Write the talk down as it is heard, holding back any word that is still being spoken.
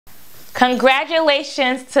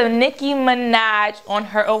Congratulations to Nicki Minaj on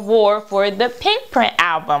her award for the Pink Print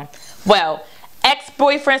album. Well,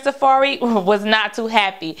 ex-boyfriend Safaree was not too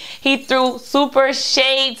happy. He threw super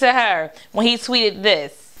shade to her when he tweeted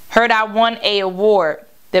this. Heard I won a award.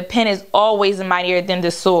 The pen is always mightier than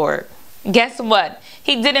the sword. Guess what?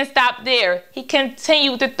 He didn't stop there. He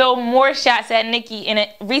continued to throw more shots at Nikki in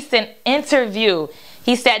a recent interview.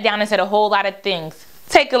 He sat down and said a whole lot of things.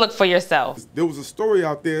 Take a look for yourself. There was a story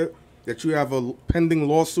out there that you have a pending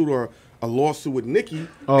lawsuit or a lawsuit with Nikki,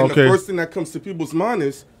 and the first thing that comes to people's mind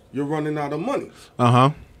is you're running out of money.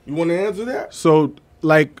 You want to answer that? So,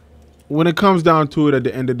 like, when it comes down to it, at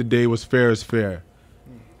the end of the day, what's fair is fair.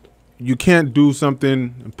 You can't do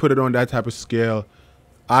something and put it on that type of scale.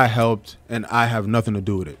 I helped, and I have nothing to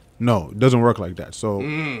do with it. No, it doesn't work like that. So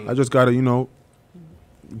I just got to, you know,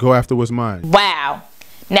 go after what's mine. Wow.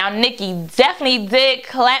 Now, Nikki definitely did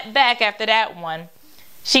clap back after that one.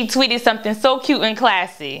 She tweeted something so cute and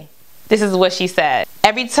classy. This is what she said.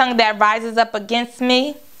 Every tongue that rises up against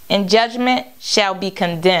me in judgment shall be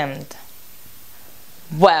condemned.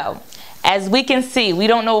 Well, as we can see, we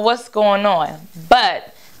don't know what's going on.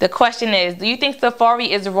 But the question is, do you think Safaree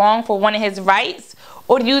is wrong for wanting his rights?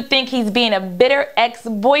 Or do you think he's being a bitter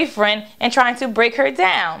ex-boyfriend and trying to break her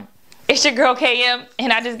down? It's your girl KM,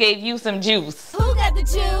 and I just gave you some juice. Who got the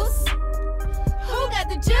juice? Who got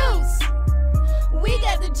the juice? We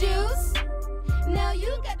got the juice. Now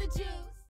you got the juice.